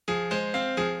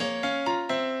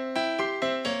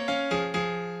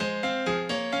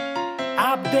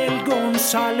Avdel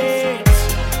González.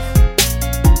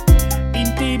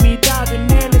 Intimidad en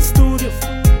el estudio.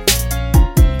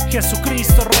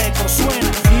 Jesucristo Records suena.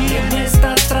 Y en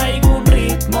esta traigo un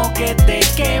ritmo que te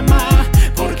quema,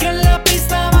 porque en la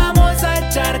pista vamos a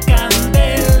echar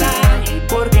candela, y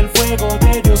porque el fuego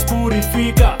de Dios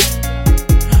purifica,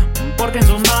 porque en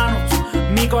sus manos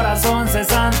mi corazón se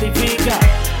santifica.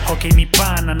 Ok, mi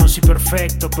pana, no soy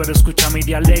perfecto, pero escucha mi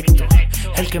dialecto.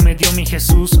 El que me dio mi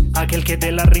Jesús, aquel que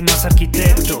de las rimas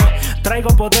arquitecto. Traigo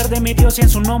poder de mi Dios y en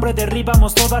su nombre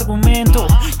derribamos todo argumento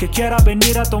que quiera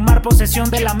venir a tomar posesión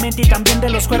de la mente y también de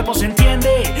los cuerpos. Entiende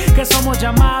que somos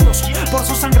llamados por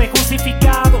su sangre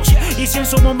justificados, y si en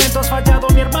su momento has fallado,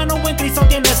 mi hermano, en Cristo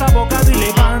tienes abogado. Y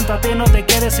levántate, no te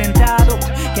quedes sentado,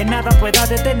 que nada pueda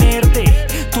detenerte.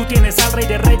 Tú tienes al Rey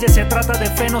de Reyes, se trata de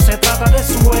fe, no se trata de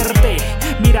suerte.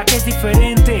 Mira que es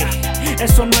diferente,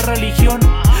 esto no es religión,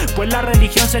 pues la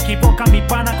religión se equivoca, mi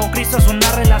pana, con Cristo es una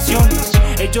relación.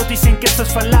 Ellos dicen que esto es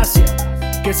falacia,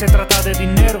 que se trata de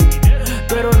dinero,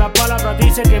 pero la palabra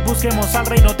dice que busquemos al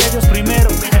reino de Dios primero.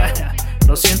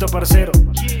 Lo siento, parcero,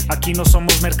 aquí no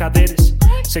somos mercaderes,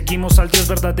 seguimos al Dios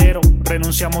verdadero,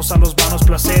 renunciamos a los vanos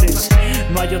placeres.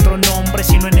 No hay otro nombre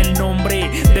sino en el nombre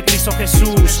de Cristo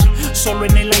Jesús, solo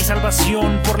en Él hay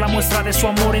salvación por la muestra de su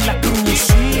amor en la cruz.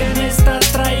 Y en esta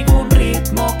traigo un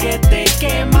ritmo que te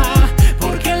quema,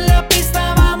 porque en la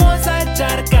pista vamos a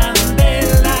echar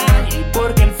candela, y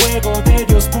porque el fuego de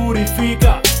Dios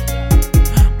purifica,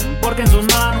 porque en sus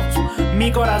manos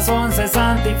mi corazón se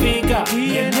santifica.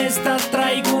 Y en esta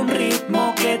traigo un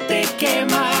ritmo que te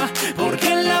quema,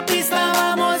 porque en la pista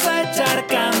vamos a echar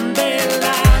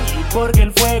candela, y porque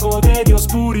el fuego de Dios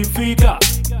purifica,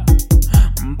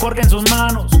 porque en sus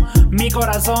manos mi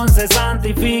corazón se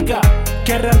santifica.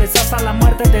 Que reales hasta la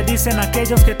muerte te dicen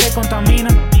aquellos que te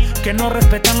contaminan, que no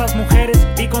respetan las mujeres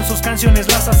y con sus canciones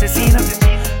las asesinan.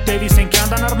 Te dicen que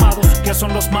andan armados, que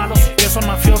son los malos, que son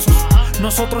mafiosos.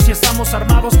 Nosotros sí estamos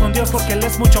armados con Dios, porque Él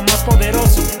es mucho más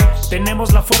poderoso.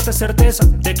 Tenemos la fuerte certeza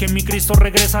de que mi Cristo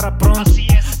regresará pronto.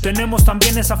 Tenemos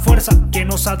también esa fuerza que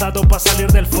nos ha dado para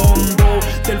salir del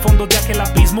fondo de aquel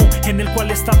abismo en el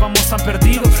cual estábamos tan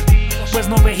perdidos, pues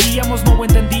no veíamos, no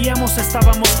entendíamos,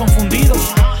 estábamos confundidos.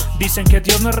 Dicen que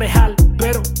Dios no es real,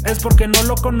 pero es porque no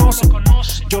lo conocen.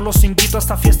 Yo los invito a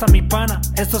esta fiesta, mi pana,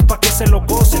 esto es pa' que se lo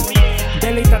gocen.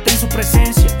 Deleítate en su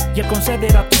presencia y Él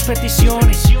concederá tus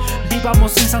peticiones.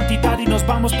 Vivamos en santidad y nos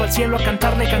vamos para el cielo a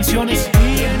cantarle canciones.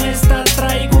 Y en esta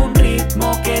traigo un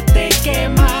ritmo que te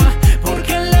quema,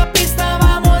 porque en la pista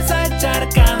vamos a echar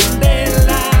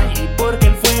candela, y porque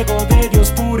el fuego de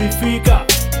Dios purifica,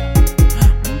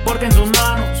 porque en sus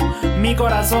manos mi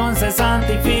corazón se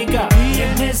santifica. Y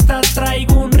en esta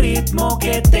traigo un ritmo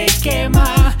que te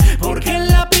quema, porque en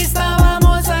la pista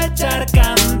vamos a echar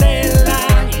candela,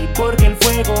 y porque el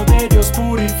fuego de Dios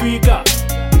purifica,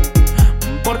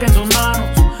 porque en sus manos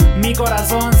mi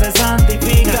corazón se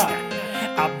santifica.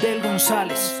 Avdel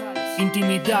González,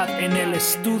 Intimidad en el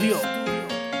estudio.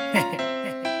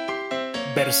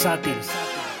 Versátil.